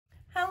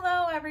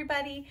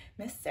everybody.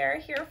 Miss Sarah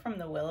here from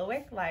the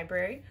Willoughby's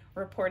Library,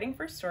 reporting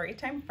for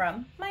Storytime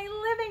from my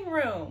living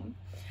room.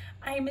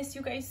 I miss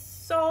you guys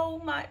so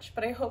much,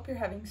 but I hope you're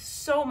having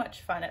so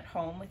much fun at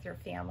home with your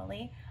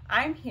family.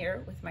 I'm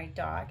here with my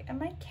dog and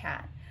my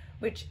cat,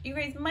 which you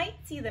guys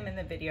might see them in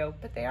the video,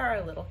 but they are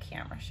a little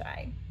camera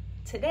shy.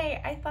 Today,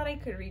 I thought I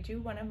could read you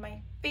one of my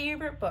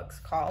favorite books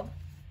called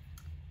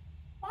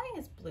Why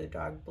is Blue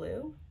Dog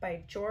Blue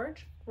by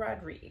George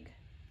Rodrigue.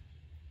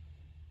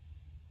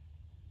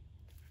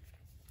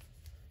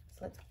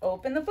 So let's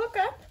open the book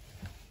up.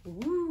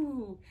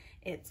 Ooh,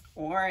 it's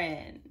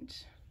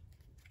orange.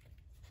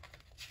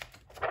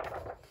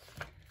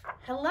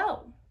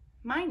 Hello,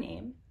 my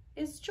name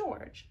is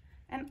George,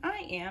 and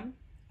I am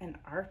an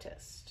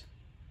artist.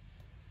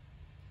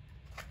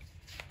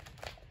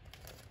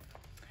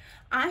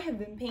 I have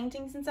been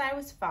painting since I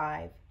was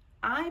 5.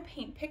 I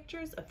paint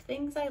pictures of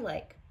things I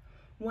like.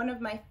 One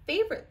of my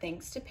favorite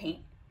things to paint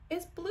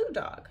is Blue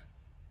Dog.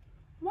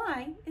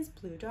 Why is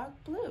Blue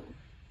Dog blue?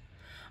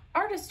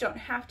 Artists don't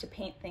have to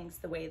paint things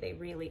the way they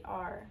really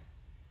are.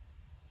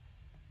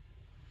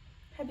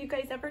 Have you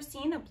guys ever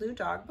seen a blue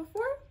dog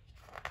before?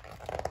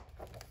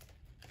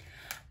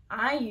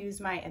 I use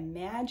my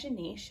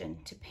imagination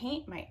to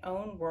paint my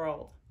own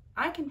world.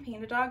 I can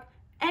paint a dog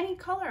any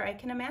color I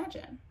can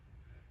imagine.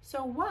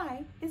 So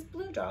why is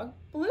Blue Dog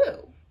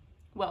blue?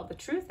 Well, the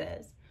truth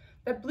is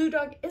that Blue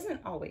Dog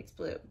isn't always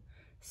blue.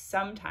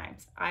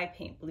 Sometimes I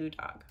paint Blue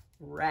Dog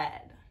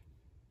red.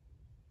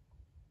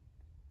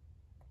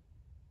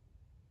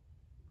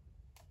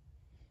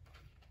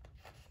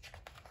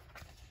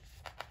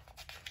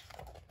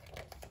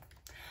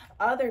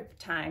 Other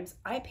times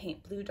I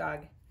paint Blue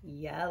Dog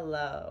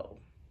yellow.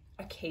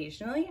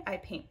 Occasionally I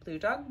paint Blue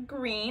Dog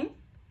green.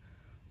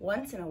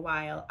 Once in a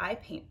while I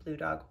paint Blue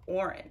Dog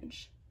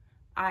orange.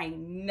 I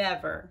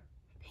never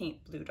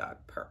paint Blue Dog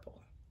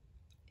purple,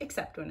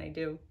 except when I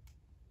do.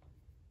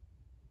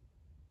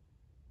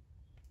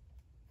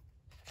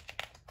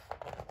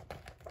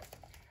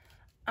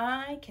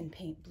 I can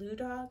paint Blue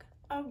Dog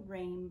a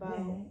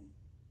rainbow.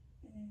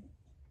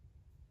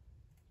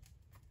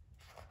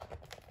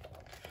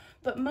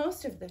 But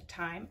most of the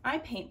time I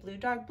paint Blue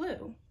Dog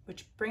blue,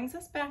 which brings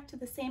us back to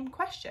the same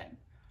question.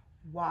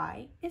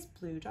 Why is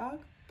Blue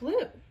Dog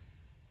blue?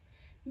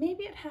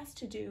 Maybe it has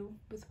to do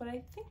with what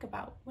I think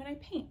about when I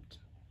paint.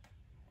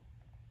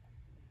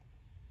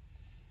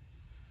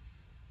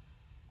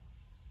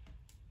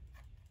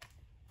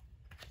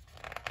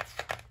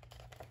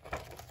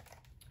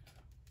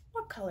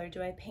 What color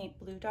do I paint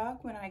Blue Dog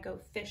when I go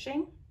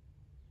fishing?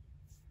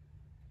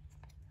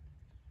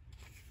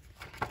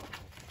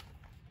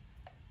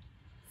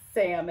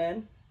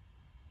 Salmon.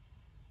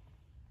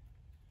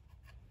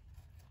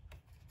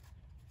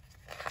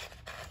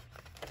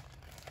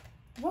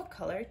 What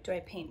color do I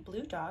paint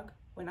Blue Dog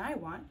when I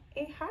want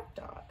a hot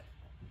dog?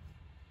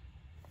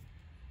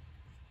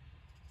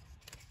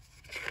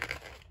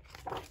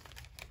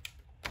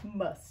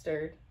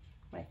 Mustard,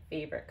 my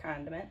favorite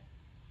condiment.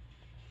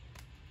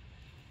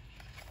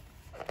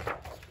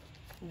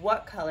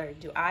 What color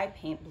do I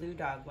paint Blue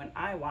Dog when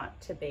I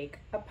want to bake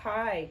a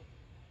pie?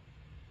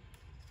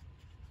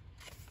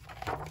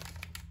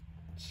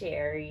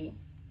 Cherry.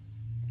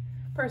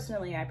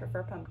 Personally, I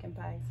prefer pumpkin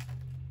pies.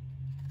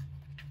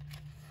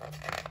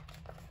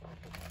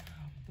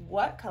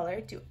 What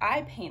color do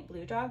I paint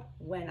Blue Dog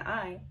when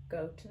I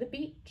go to the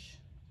beach?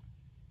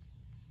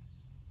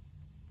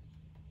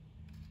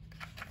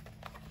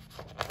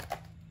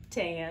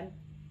 Tan.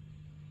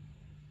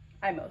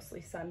 I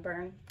mostly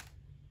sunburn.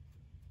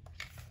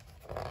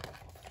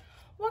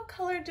 What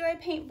color do I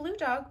paint Blue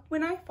Dog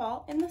when I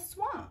fall in the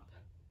swamp?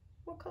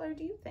 What color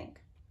do you think?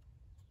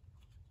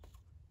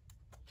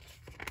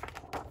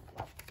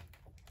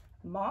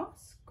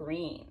 Moss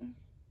green.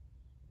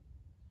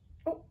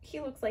 Oh, he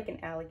looks like an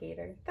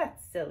alligator.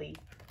 That's silly.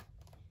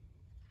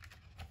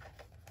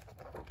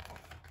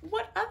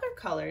 What other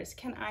colors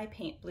can I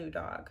paint Blue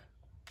Dog?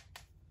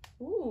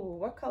 Ooh,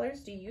 what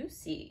colors do you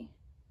see?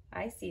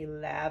 I see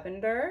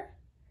lavender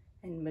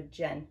and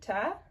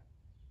magenta.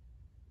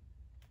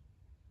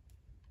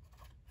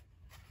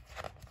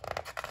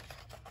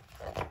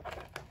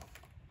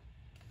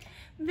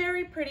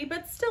 Very pretty,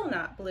 but still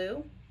not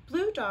blue.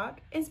 Blue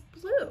Dog is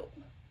blue.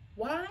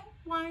 Why?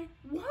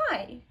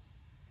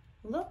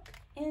 Look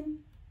in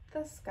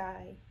the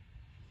sky.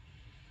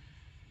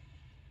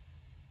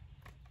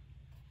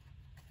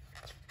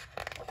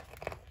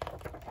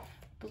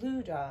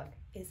 Blue Dog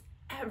is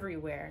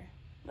everywhere,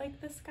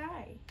 like the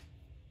sky.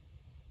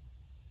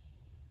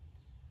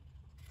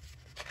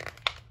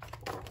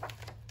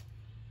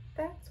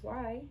 That's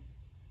why.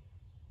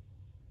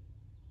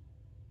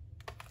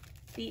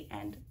 The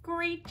end.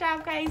 Great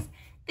job, guys.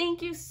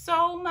 Thank you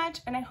so much,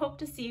 and I hope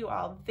to see you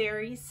all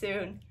very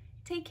soon.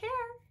 Take care.